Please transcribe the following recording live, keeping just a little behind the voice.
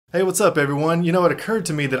Hey, what's up everyone? You know, it occurred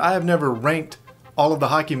to me that I have never ranked all of the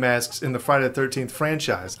hockey masks in the Friday the 13th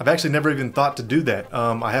franchise. I've actually never even thought to do that.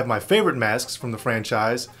 I have my favorite masks from the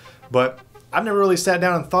franchise, but I've never really sat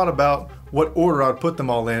down and thought about what order I'd put them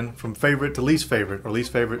all in, from favorite to least favorite, or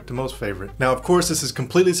least favorite to most favorite. Now, of course, this is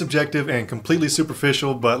completely subjective and completely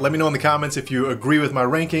superficial, but let me know in the comments if you agree with my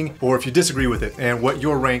ranking or if you disagree with it and what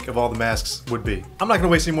your rank of all the masks would be. I'm not gonna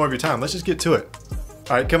waste any more of your time. Let's just get to it.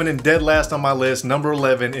 All right, coming in dead last on my list, number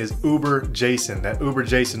 11 is Uber Jason. That Uber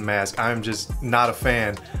Jason mask, I'm just not a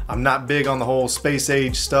fan. I'm not big on the whole space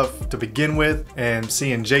age stuff to begin with, and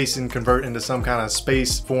seeing Jason convert into some kind of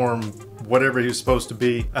space form, whatever he was supposed to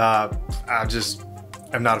be,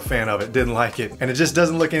 I'm not a fan of it, didn't like it. And it just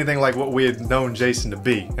doesn't look anything like what we had known Jason to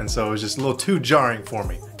be. And so it was just a little too jarring for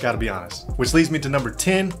me, gotta be honest. Which leads me to number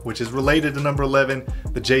 10, which is related to number 11,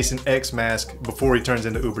 the Jason X mask before he turns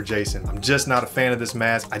into Uber Jason. I'm just not a fan of this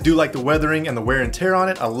mask. I do like the weathering and the wear and tear on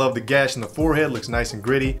it. I love the gash in the forehead, looks nice and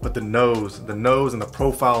gritty, but the nose and the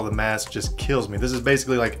profile of the mask just kills me. This is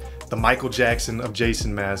basically like the Michael Jackson of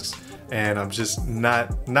Jason masks, and I'm just not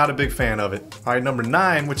a big fan of it. All right, number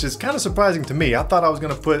 9, which is kind of surprising to me. I thought I was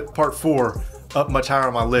gonna put part 4 up much higher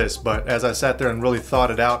on my list, but as I sat there and really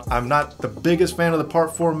thought it out, I'm not the biggest fan of the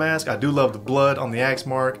part 4 mask. I do love the blood on the axe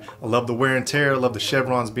mark. I love the wear and tear. I love the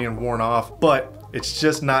chevrons being worn off, but it's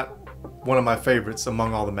just not one of my favorites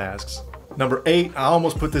among all the masks. Number 8, I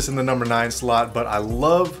almost put this in the number 9 slot, but I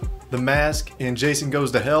love the mask in Jason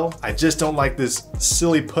Goes to Hell. I just don't like this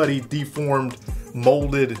silly putty, deformed,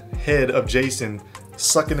 molded head of Jason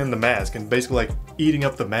sucking in the mask and basically like eating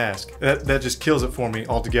up the mask. That just kills it for me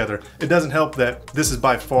altogether. It doesn't help that this is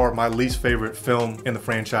by far my least favorite film in the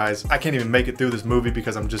franchise. I can't even make it through this movie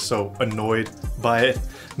because I'm just so annoyed by it.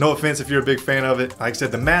 No offense if you're a big fan of it. Like I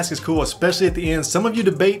said, the mask is cool, especially at the end. Some of you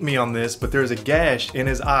debate me on this, but there's a gash in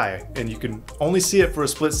his eye and you can only see it for a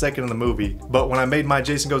split second in the movie. But when I made my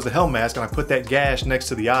Jason Goes to Hell mask and I put that gash next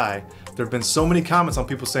to the eye, there have been so many comments on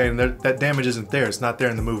people saying that damage isn't there, it's not there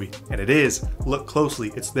in the movie. And it is. Look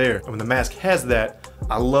closely, it's there. And when the mask has that,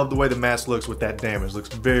 I love the way the mask looks with that damage. It looks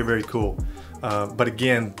very, very cool. But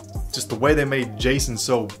again, just the way they made Jason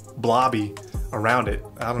so blobby around it,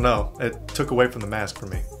 I don't know, it took away from the mask for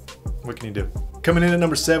me. What can you do? Coming in at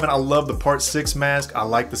number 7, I love the part 6 mask. I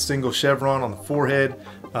like the single chevron on the forehead.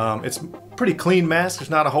 It's a pretty clean mask. There's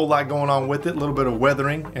not a whole lot going on with it. A little bit of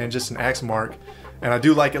weathering and just an axe mark. And I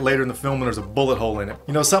do like it later in the film when there's a bullet hole in it.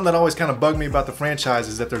 You know, something that always kind of bugged me about the franchise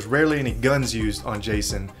is that there's rarely any guns used on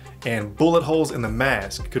Jason, and bullet holes in the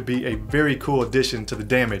mask could be a very cool addition to the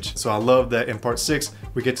damage. So I love that in part 6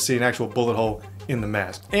 we get to see an actual bullet hole in the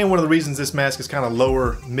mask. And one of the reasons this mask is kind of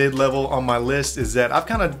lower mid-level on my list is that I've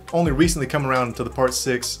kind of only recently come around to the part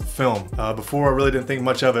 6 film. Before I really didn't think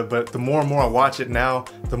much of it, but the more and more I watch it now,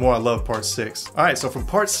 the more I love part 6. All right, so from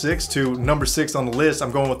part 6 to number 6 on the list,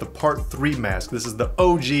 I'm going with the part 3 mask. This is the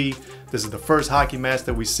OG. This is the first hockey mask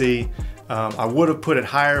that we see. I would have put it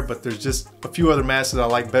higher, but there's just a few other masks that I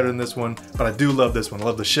like better than this one, but I do love this one. I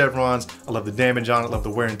love the chevrons, I love the damage on it, I love the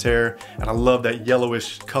wear and tear, and I love that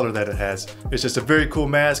yellowish color that it has. It's just a very cool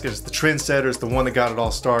mask. It's the trendsetter, it's the one that got it all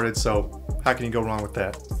started, so how can you go wrong with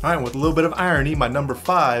that? All right, with a little bit of irony, my number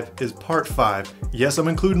 5 is part 5. Yes, I'm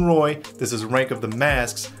including Roy. This is a rank of the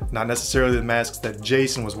masks, not necessarily the masks that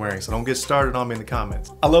Jason was wearing, so don't get started on me in the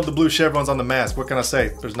comments. I love the blue chevrons on the mask. What can I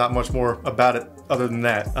say? There's not much more about it other than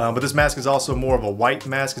that. But this mask is also more of a white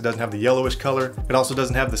mask. It doesn't have the yellowish color. It also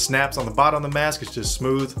doesn't have the snaps on the bottom of the mask. It's just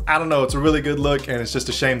smooth. I don't know, it's a really good look, and it's just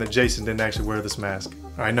a shame that Jason didn't actually wear this mask.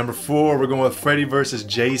 All right, number 4, we're going with Freddy versus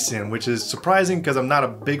Jason, which is surprising because I'm not a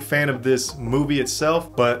big fan of this movie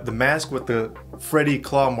itself, but the mask with the Freddy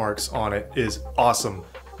claw marks on it is awesome.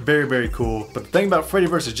 Very, very cool. But the thing about Freddy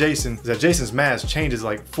vs. Jason is that Jason's mask changes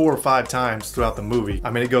like 4 or 5 times throughout the movie. I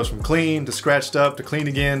mean, it goes from clean to scratched up to clean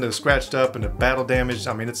again to scratched up and to battle damage.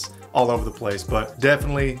 I mean, it's all over the place. But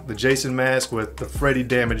definitely the Jason mask with the Freddy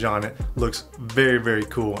damage on it looks very, very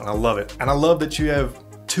cool, and I love it. And I love that you have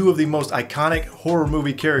 2 of the most iconic horror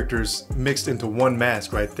movie characters mixed into one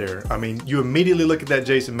mask right there. I mean, you immediately look at that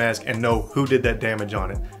Jason mask and know who did that damage on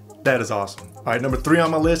it. That is awesome. All right, number 3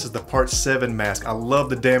 on my list is the part 7 mask. I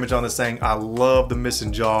love the damage on this thing. I love the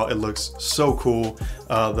missing jaw. It looks so cool.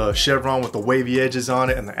 The chevron with the wavy edges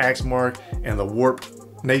on it and the axe mark and the warped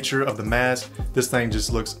nature of the mask. This thing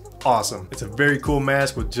just looks awesome. It's a very cool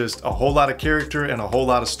mask with just a whole lot of character and a whole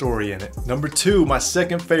lot of story in it. Number 2, my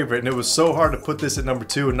second favorite, and it was so hard to put this at number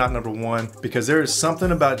 2 and not number 1 because there is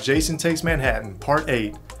something about Jason Takes Manhattan, part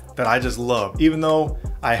 8, that I just love. Even though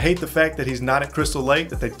I hate the fact that he's not at Crystal Lake,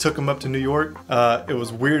 that they took him up to New York. It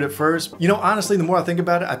was weird at first. You know, honestly, the more I think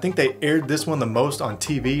about it, I think they aired this one the most on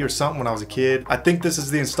TV or something when I was a kid. I think this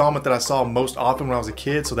is the installment that I saw most often when I was a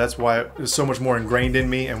kid, so that's why it was so much more ingrained in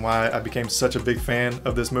me and why I became such a big fan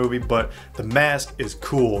of this movie. But the mask is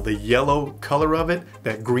cool. The yellow color of it,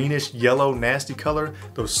 that greenish yellow nasty color,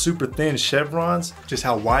 those super thin chevrons, just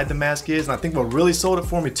how wide the mask is. And I think what really sold it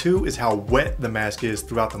for me too is how wet the mask is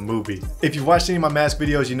throughout the movie. If you've watched any of my mask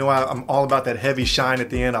videos, you know I'm all about that heavy shine at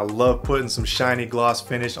the end. I love putting some shiny gloss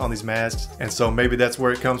finish on these masks. And so maybe that's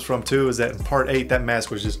where it comes from too, is that in part 8, that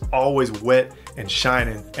mask was just always wet and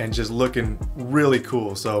shining and just looking really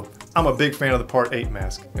cool. So I'm a big fan of the part 8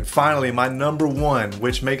 mask. And finally, my number 1,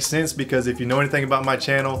 which makes sense because if you know anything about my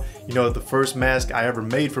channel, you know that the first mask I ever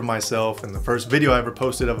made for myself and the first video I ever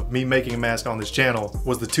posted of me making a mask on this channel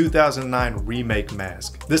was the 2009 remake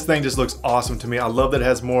mask. This thing just looks awesome to me. I love that it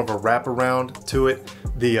has more of a wraparound to it.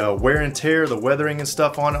 The wear and tear, the weathering and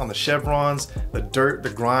stuff on it, on the chevrons, the dirt, the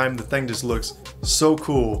grime, the thing just looks so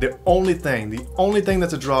cool. The only thing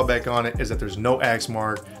that's a drawback on it is that there's no axe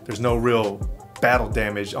mark, there's no real battle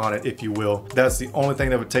damage on it, if you will. That's the only thing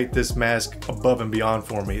that would take this mask above and beyond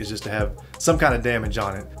for me, is just to have some kind of damage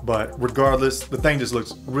on it. But regardless, the thing just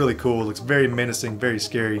looks really cool. It looks very menacing, very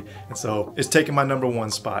scary, and so it's taking my number 1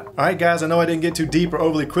 spot. Alright guys, I know I didn't get too deep or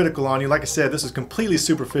overly critical on you. Like I said, this is completely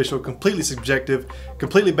superficial, completely subjective,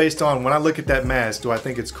 completely based on when I look at that mask, do I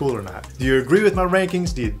think it's cool or not? Do you agree with my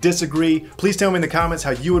rankings? Do you disagree? Please tell me in the comments how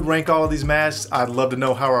you would rank all of these masks. I'd love to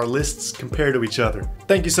know how our lists compare to each other.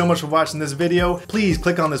 Thank you so much for watching this video. Please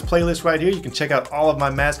click on this playlist right here. You can check out all of my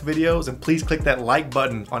mask videos, and please click that like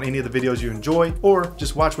button on any of the videos you enjoy, or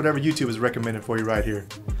just watch whatever YouTube is recommended for you right here.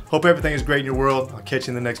 Hope everything is great in your world. I'll catch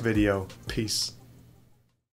you in the next video. Peace.